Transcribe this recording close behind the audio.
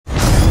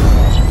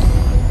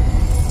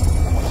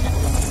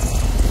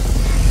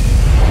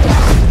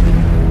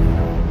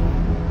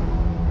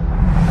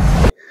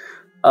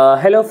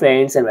Hello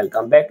friends and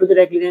welcome back to the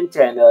Reclinian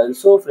channel.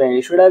 So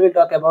friends, today I will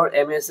talk about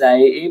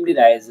MSI AMD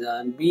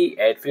Ryzen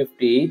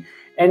B850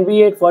 and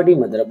B840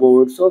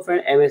 motherboard. So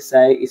friend,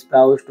 MSI is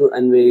proud to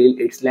unveil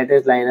its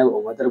latest lineup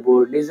of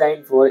motherboard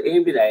designed for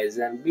AMD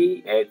Ryzen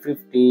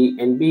B850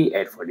 and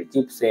B840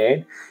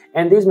 chipset.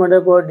 And this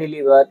motherboard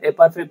delivers a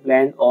perfect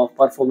blend of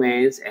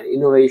performance and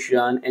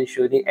innovation,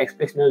 ensuring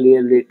exceptional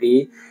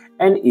reliability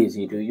and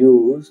easy to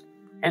use.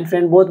 And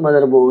friend, both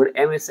motherboard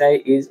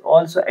MSI is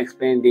also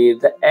expanded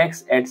the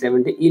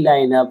X870E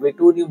lineup with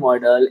two new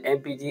model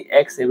MPG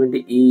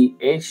X70E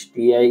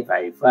HDI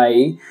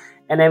Wi-Fi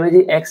and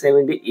MPG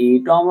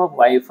X70E Tomahawk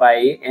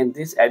Wi-Fi, and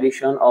this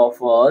edition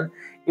offer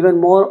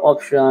even more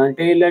options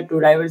tailored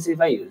to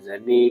diversify user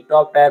need,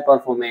 top tier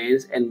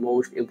performance, and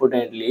most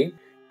importantly,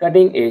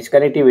 cutting edge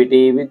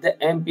connectivity with the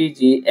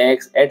MPG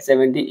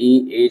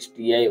X870E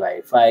HDI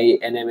Wi-Fi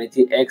and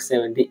MPG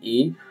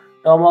X70E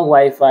Tomahawk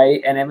Wi-Fi.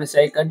 And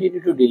MSI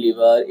continue to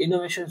deliver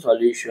innovation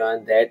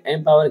solutions that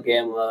empower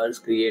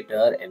gamers,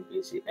 creators, and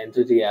PC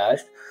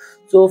enthusiasts.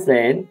 So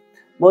friend,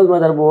 both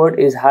motherboard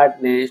is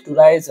harnessed to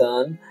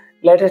Ryzen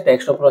latest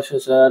extra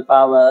processor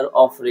power,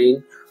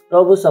 offering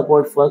robust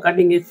support for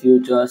cutting-edge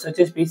features such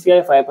as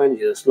PCIe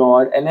 5.0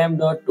 slot and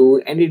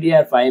M.2 and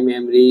DDR5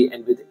 memory,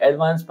 and with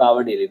advanced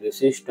power delivery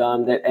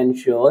system that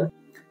ensure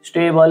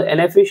stable and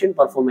efficient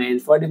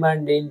performance for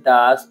demanding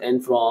tasks,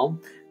 and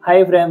from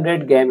high frame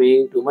rate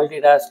gaming to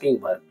multitasking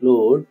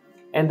workload.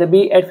 And the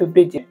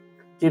B850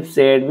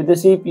 chipset with the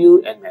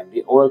CPU and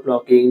memory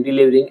overclocking,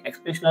 delivering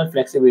exceptional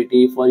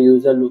flexibility for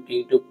users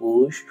looking to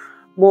push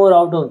more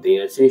out of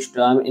their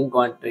system. In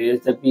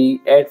contrast, the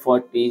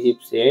B840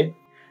 chipset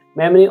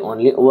memory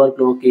only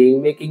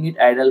overclocking, making it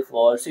ideal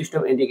for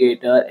system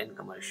integrator and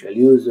commercial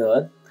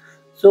user.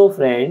 So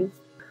friends,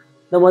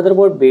 the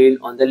motherboard built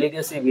on the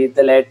legacy with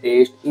the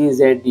latest EZ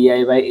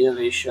DIY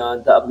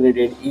innovation, the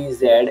upgraded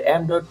EZ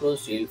M.2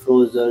 Steel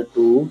Frozr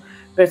 2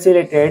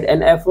 facilitated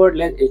an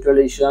effortless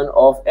installation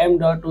of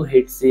M.2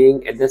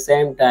 heatsink. At the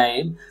same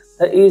time,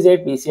 the EZ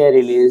PCIe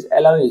Release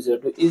allows users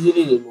to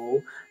easily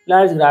remove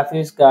large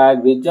graphics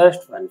card with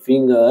just one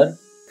finger,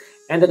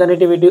 and the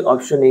connectivity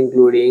option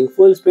including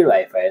full-speed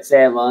Wi-Fi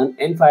 7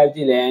 and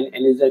 5G LAN,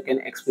 and user can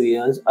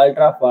experience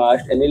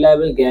ultra-fast and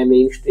reliable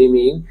gaming,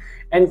 streaming,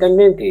 and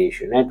content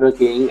creation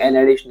networking. And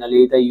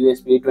additionally, the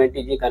USB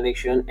 20G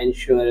connection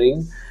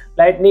ensuring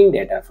lightning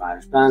data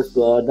fast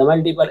transfer. The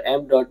multiple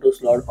M.2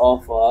 slot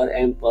offer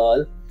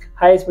ample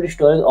high-speed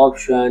storage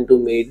option to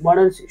meet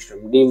modern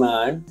system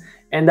demand,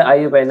 and the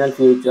IO panel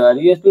feature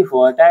USB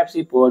 4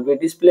 Type-C port with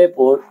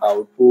DisplayPort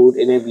output,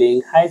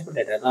 enabling high-speed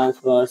data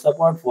transfer,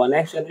 support for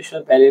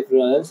next-generation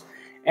peripherals,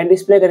 and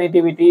display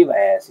connectivity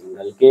via a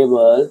single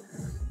cable.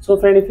 So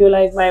friend, if you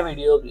like my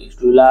video, please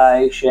do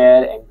like,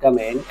 share, and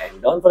comment,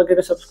 and don't forget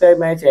to subscribe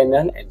my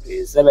channel and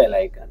press the bell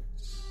icon.